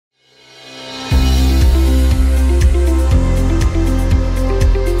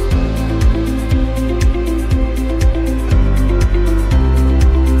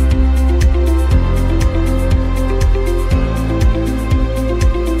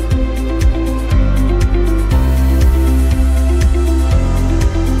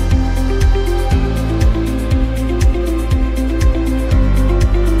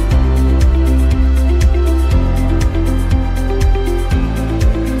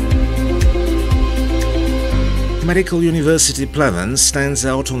Medical University Pleven stands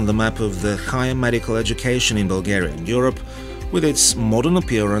out on the map of the higher medical education in Bulgaria and Europe, with its modern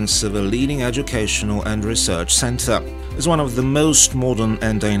appearance of a leading educational and research center. As one of the most modern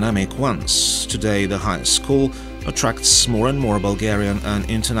and dynamic ones, today the higher school attracts more and more Bulgarian and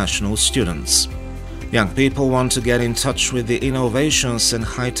international students. Young people want to get in touch with the innovations and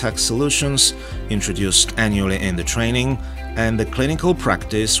high-tech solutions introduced annually in the training and the clinical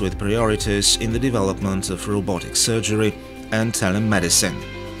practice with priorities in the development of robotic surgery and telemedicine.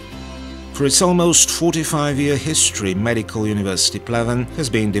 For its almost 45-year history, Medical University Pleven has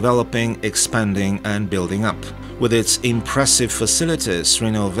been developing, expanding and building up. With its impressive facilities,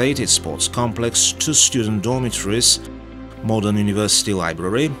 renovated sports complex, 2 student dormitories, modern university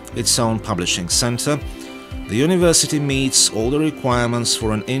library, its own publishing center, the university meets all the requirements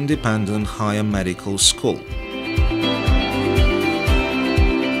for an independent higher medical school.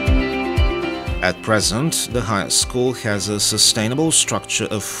 At present, the higher school has a sustainable structure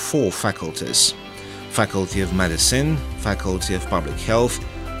of 4 faculties: Faculty of Medicine, Faculty of Public Health,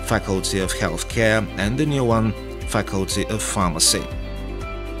 Faculty of Healthcare and the new one, Faculty of Pharmacy.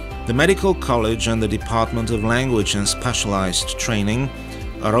 The Medical College and the Department of Language and Specialized Training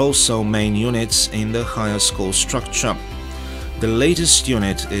are also main units in the higher school structure. The latest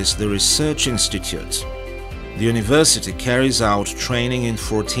unit is the Research Institute. The university carries out training in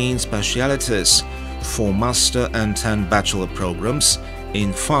 14 specialities, 4 master and 10 bachelor programs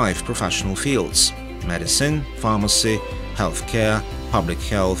in 5 professional fields: medicine, pharmacy, healthcare, public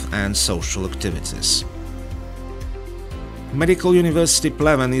health and social activities. Medical University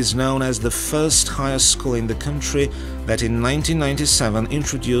Pleven is known as the first higher school in the country that in 1997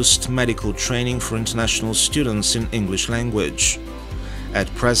 introduced medical training for international students in English language. At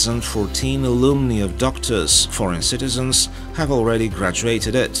present, 14 alumni of doctors, foreign citizens, have already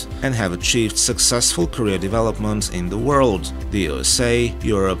graduated it and have achieved successful career development in the world: the USA,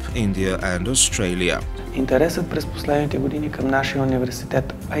 Europe, India and Australia. Интересът през последните години към нашия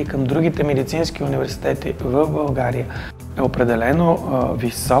университет, а и към другите медицински университети в България е определено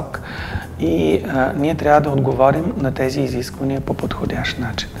висок и ние трябва да отговорим на тези изисквания по подходящ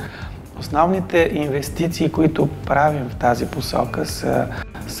начин. Основните инвестиции, които правим в тази посока, са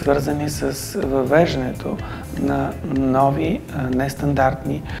свързани с въвеждането на нови,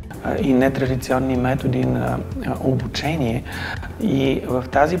 нестандартни и нетрадиционни методи на обучение. И в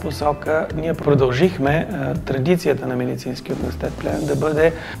тази посока ние продължихме традицията на Медицинския университет Плевен да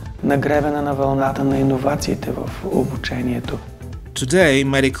бъде нагребена на вълната на иновациите в обучението. Today,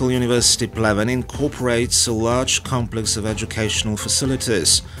 Medical University Pleven incorporates a large complex of educational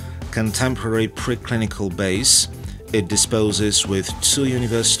facilities, contemporary preclinical base. It disposes with 2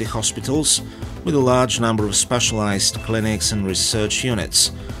 university hospitals, with a large number of specialized clinics and research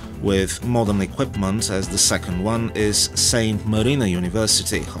units, with modern equipment, as the second one is St. Marina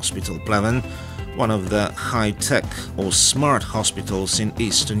University Hospital Pleven, one of the high-tech or smart hospitals in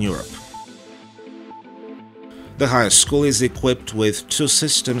Eastern Europe. The higher school is equipped with 2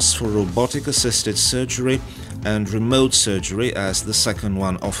 systems for robotic-assisted surgery and remote surgery, as the second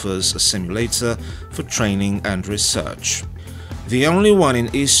one offers a simulator for training and research. The only one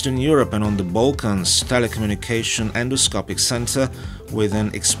in Eastern Europe and on the Balkans, Telecommunication Endoscopic Center with an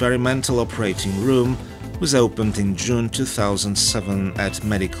experimental operating room was opened in June 2007 at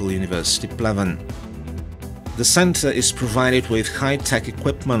Medical University Pleven. The center is provided with high-tech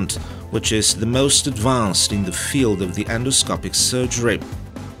equipment, which is the most advanced in the field of the endoscopic surgery.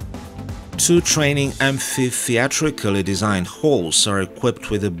 2 training amphitheatrically designed halls are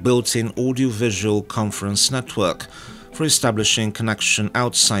equipped with a built-in audiovisual conference network for establishing connection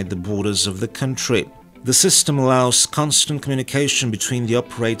outside the borders of the country. The system allows constant communication between the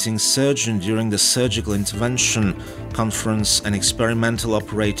operating surgeon during the surgical intervention, conference and experimental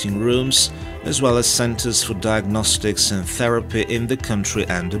operating rooms, as well as centers for diagnostics and therapy in the country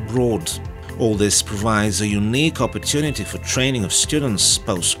and abroad. All this provides a unique opportunity for training of students,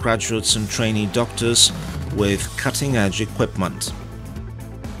 postgraduates and trainee doctors with cutting-edge equipment.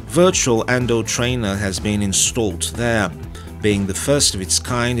 Virtual Endo Trainer has been installed there, being the first of its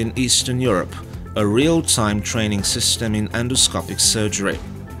kind in Eastern Europe, a real-time training system in endoscopic surgery.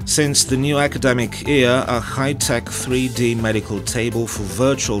 Since the new academic year, a high-tech 3D medical table for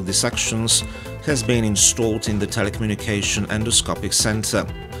virtual dissections has been installed in the Telecommunication Endoscopic Center.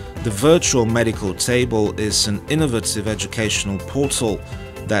 The virtual medical table is an innovative educational portal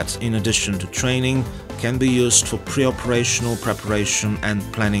that, in addition to training, can be used for pre-operational preparation and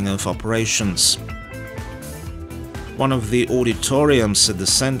planning of operations. One of the auditoriums at the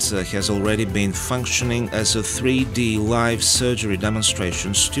center has already been functioning as a 3D live surgery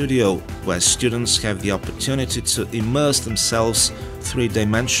demonstration studio, where students have the opportunity to immerse themselves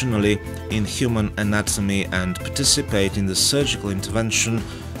three-dimensionally in human anatomy and participate in the surgical intervention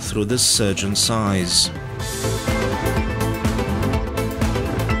through the surgeon's eyes.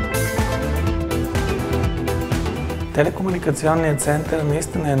 Телекомуникационният център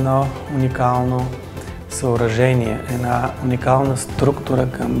наистина е едно уникално съоръжение, една уникална структура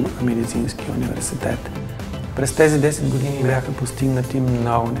към Медицинския университет. През тези 10 години бяха постигнати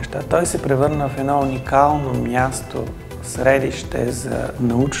много неща. Той се превърна в едно уникално място, средище за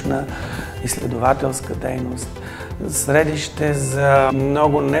научна изследователска дейност, средище за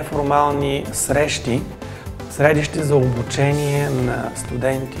много неформални срещи, средище за обучение на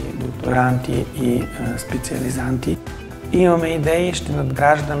студенти, докторанти и специализанти. Имаме идеи, ще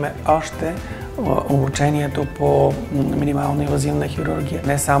надграждаме още обучението по минимално инвазивна хирургия,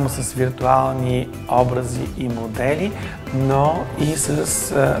 не само с виртуални образи и модели, но и с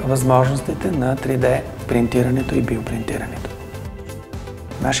възможностите на 3D принтирането и биопринтирането.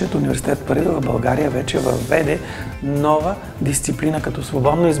 Нашият университет първи в България вече въведе нова дисциплина, като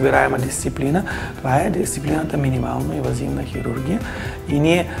свободно избираема дисциплина. Това е дисциплината минимално инвазивна хирургия и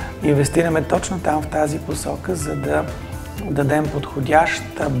ние инвестираме точно там в тази посока, за да дадем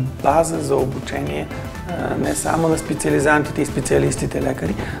подходяща база за обучение не само на специализантите и специалистите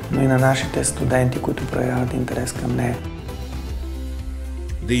лекари, но и на нашите студенти, които проявяват интерес към нея.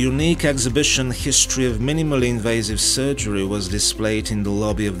 The unique exhibition History of Minimally Invasive Surgery was displayed in the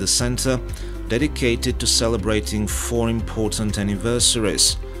lobby of the center, dedicated to celebrating 4 important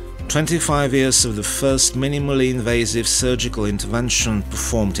anniversaries. 25 years of the first minimally invasive surgical intervention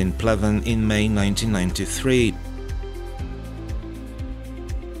performed in Pleven in May 1993.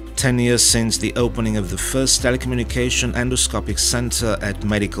 10 years since the opening of the first Telecommunication Endoscopic Center at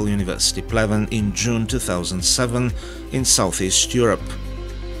Medical University Pleven in June 2007 in Southeast Europe.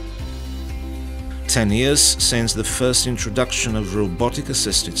 10 years since the first introduction of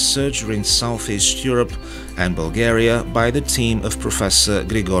robotic-assisted surgery in Southeast Europe and Bulgaria by the team of Professor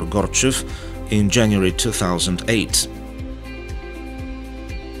Grigor Gorchev in January 2008.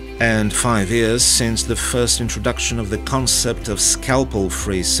 And 5 years since the first introduction of the concept of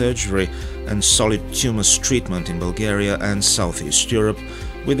scalpel-free surgery and solid tumors treatment in Bulgaria and Southeast Europe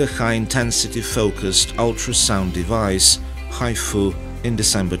with a high-intensity focused ultrasound device, HIFU, in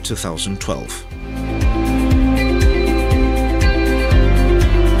December 2012.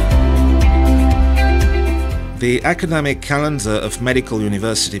 The academic calendar of Medical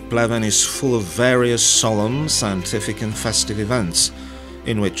University Pleven is full of various solemn, scientific and festive events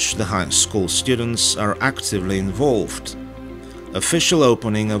in which the high school students are actively involved. Official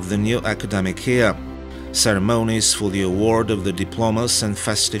opening of the new academic year, ceremonies for the award of the diplomas and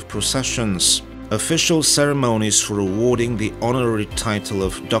festive processions, official ceremonies for awarding the honorary title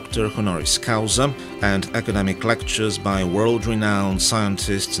of Doctor Honoris Causa and academic lectures by world-renowned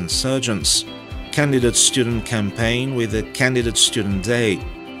scientists and surgeons, candidate student campaign with a candidate student day,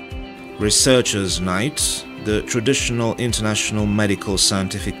 researchers night, the traditional international medical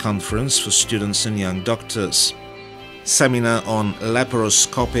scientific conference for students and young doctors, seminar on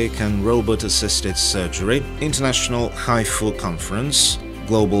laparoscopic and robot-assisted surgery, international HIFU conference,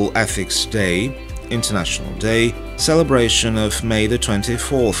 global ethics day, international day, celebration of May the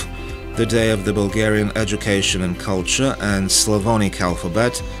 24th, the day of the Bulgarian education and culture and Slavonic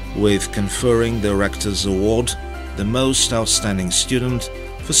alphabet, with conferring the Rector's Award, the most outstanding student,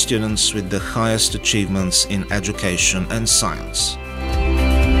 for students with the highest achievements in education and science.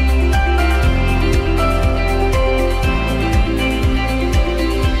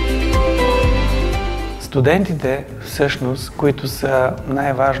 Студентите, всъщност, които са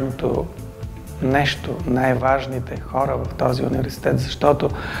най-важното нещо, най-важните хора в този университет, защото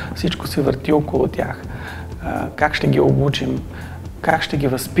всичко се върти около тях. Как ще ги обучим, как ще ги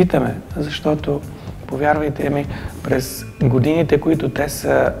възпитаме, защото, повярвайте ми, през годините, които те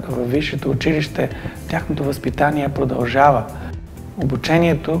са във висшето училище, тяхното възпитание продължава.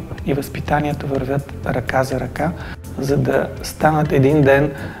 Обучението и възпитанието вървят ръка за ръка, за да станат един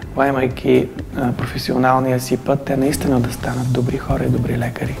ден, поемайки професионалния си път, те наистина да станат добри хора и добри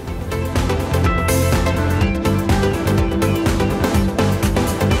лекари.